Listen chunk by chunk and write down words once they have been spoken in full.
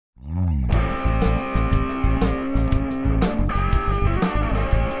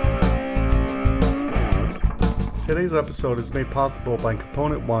Today's episode is made possible by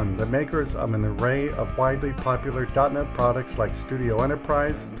Component One, the makers of an array of widely popular .NET products like Studio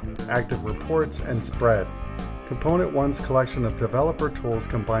Enterprise, Active Reports, and Spread. Component One's collection of developer tools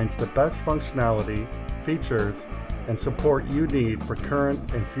combines the best functionality, features, and support you need for current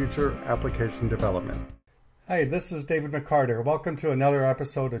and future application development. Hi, this is David McCarter. Welcome to another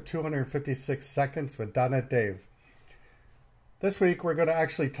episode of 256 Seconds with dotNetDave. This week we're going to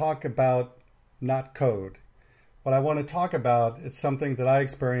actually talk about not code. What I want to talk about is something that I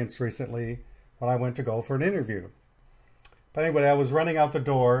experienced recently when I went to go for an interview. But anyway, I was running out the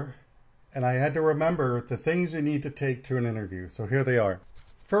door and I had to remember the things you need to take to an interview. So here they are.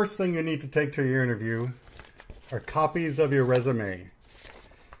 First thing you need to take to your interview are copies of your resume.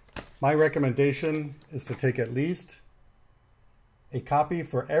 My recommendation is to take at least a copy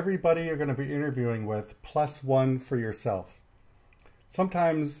for everybody you're going to be interviewing with, plus one for yourself.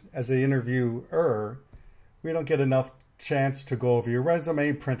 Sometimes as an interviewer, we don't get enough chance to go over your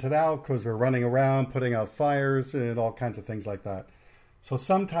resume, print it out, because we're running around, putting out fires, and all kinds of things like that. So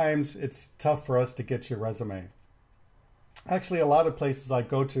sometimes it's tough for us to get your resume. Actually, a lot of places I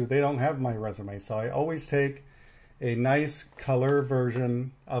go to, they don't have my resume. So I always take a nice color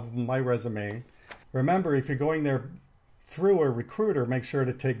version of my resume. Remember, if you're going there through a recruiter, make sure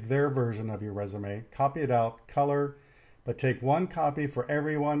to take their version of your resume, copy it out, color, but take one copy for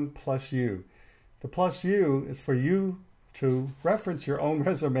everyone plus you. The plus you is for you to reference your own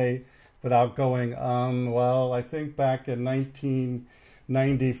resume without going, well, I think back in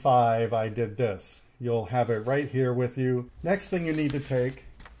 1995 I did this. You'll have it right here with you. Next thing you need to take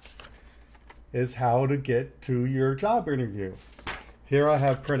is how to get to your job interview. Here I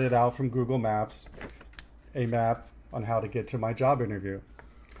have printed out from Google Maps a map on how to get to my job interview.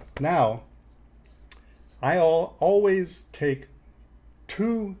 Now, I always take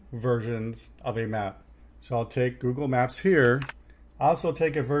two versions of a map. So I'll take Google Maps here. I also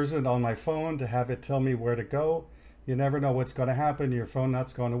take a version on my phone to have it tell me where to go. You never know what's going to happen. Your phone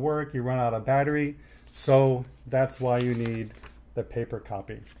not's going to work. You run out of battery. So that's why you need the paper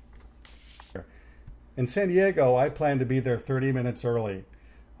copy. In San Diego, I plan to be there 30 minutes early.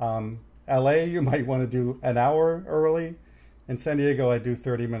 LA, you might want to do an hour early. In San Diego, I do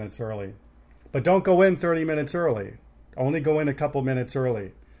 30 minutes early. But don't go in 30 minutes early. Only go in a couple minutes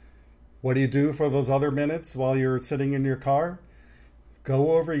early. What do you do for those other minutes while you're sitting in your car?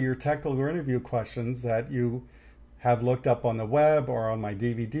 Go over your technical interview questions that you have looked up on the web or on my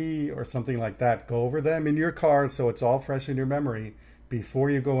DVD or something like that. Go over them in your car so it's all fresh in your memory before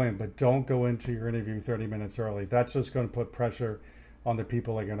you go in. But don't go into your interview 30 minutes early. That's just going to put pressure on the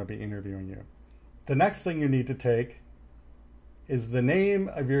people that are going to be interviewing you. The next thing you need to take is the name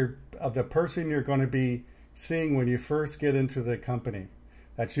of the person you're going to be seeing when you first get into the company.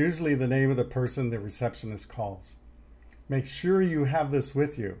 That's usually the name of the person the receptionist calls. Make sure you have this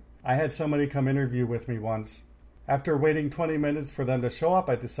with you. I had somebody come interview with me once. After waiting 20 minutes for them to show up,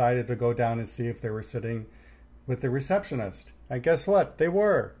 I decided to go down and see if they were sitting with the receptionist. And guess what? They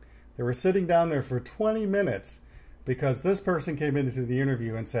were. They were sitting down there for 20 minutes because this person came into the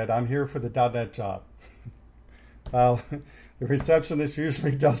interview and said, I'm here for the .NET job. Well, the receptionist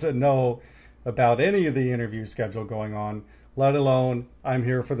usually doesn't know about any of the interview schedule going on, let alone I'm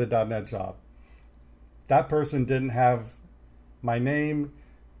here for the .NET job. That person didn't have my name.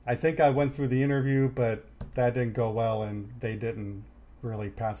 I think I went through the interview, but that didn't go well and they didn't really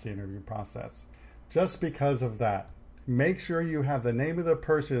pass the interview process. Just because of that, make sure you have the name of the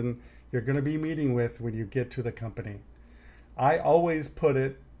person you're going to be meeting with when you get to the company. I always put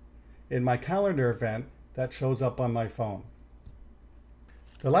it in my calendar event that shows up on my phone.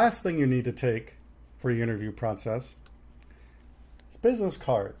 The last thing you need to take for your interview process is business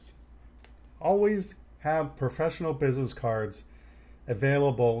cards. Always have professional business cards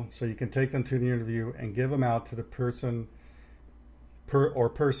available so you can take them to the interview and give them out to the person or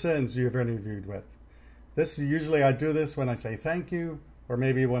persons you've interviewed with. Usually I do this when I say thank you or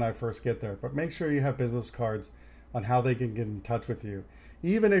maybe when I first get there, but make sure you have business cards on how they can get in touch with you.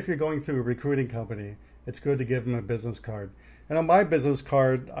 Even if you're going through a recruiting company, it's good to give them a business card. And on my business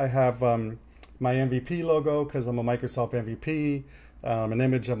card, I have my MVP logo because I'm a Microsoft MVP, an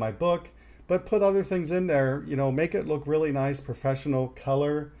image of my book, but put other things in there, make it look really nice, professional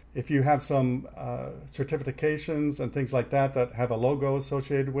color. If you have some certifications and things like that that have a logo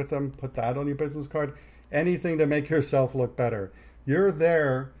associated with them, put that on your business card. Anything to make yourself look better. You're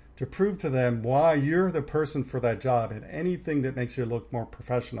there to prove to them why you're the person for that job, and anything that makes you look more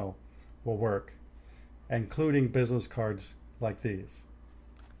professional will work, including business cards like these.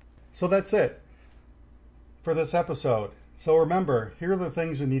 So that's it for this episode. So remember, here are the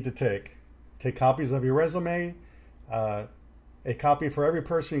things you need to take. Take copies of your resume, A copy for every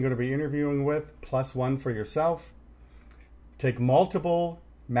person you're going to be interviewing with, plus one for yourself. Take multiple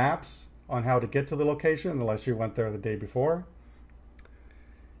maps on how to get to the location, unless you went there the day before.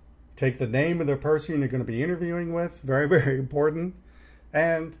 Take the name of the person you're going to be interviewing with, very, very important.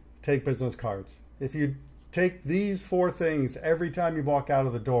 And take business cards. If you take these 4 things every time you walk out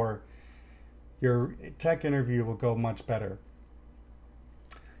of the door, your tech interview will go much better.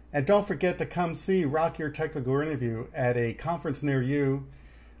 And don't forget to come see Rock Your Technical Interview at a conference near you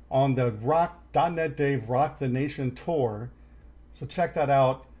on the dotNetDave Rock the Nation Tour. So check that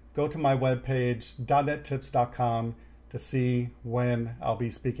out. Go to my webpage, dotnettips.com, to see when I'll be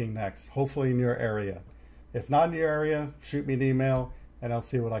speaking next, hopefully in your area. If not in your area, shoot me an email and I'll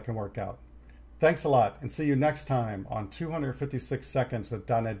see what I can work out. Thanks a lot, and see you next time on 256 Seconds with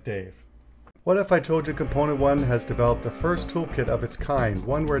dotNetDave. What if I told you Component One has developed the first toolkit of its kind,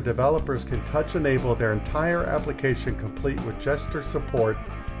 one where developers can touch enable their entire application complete with gesture support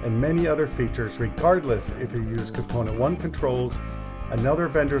and many other features, regardless if you use Component One controls, another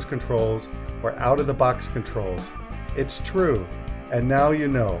vendor's controls, or out-of-the-box controls. It's true, and now you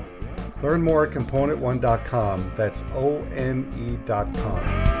know. Learn more at component1.com. That's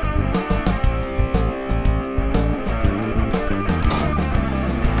ONE.com.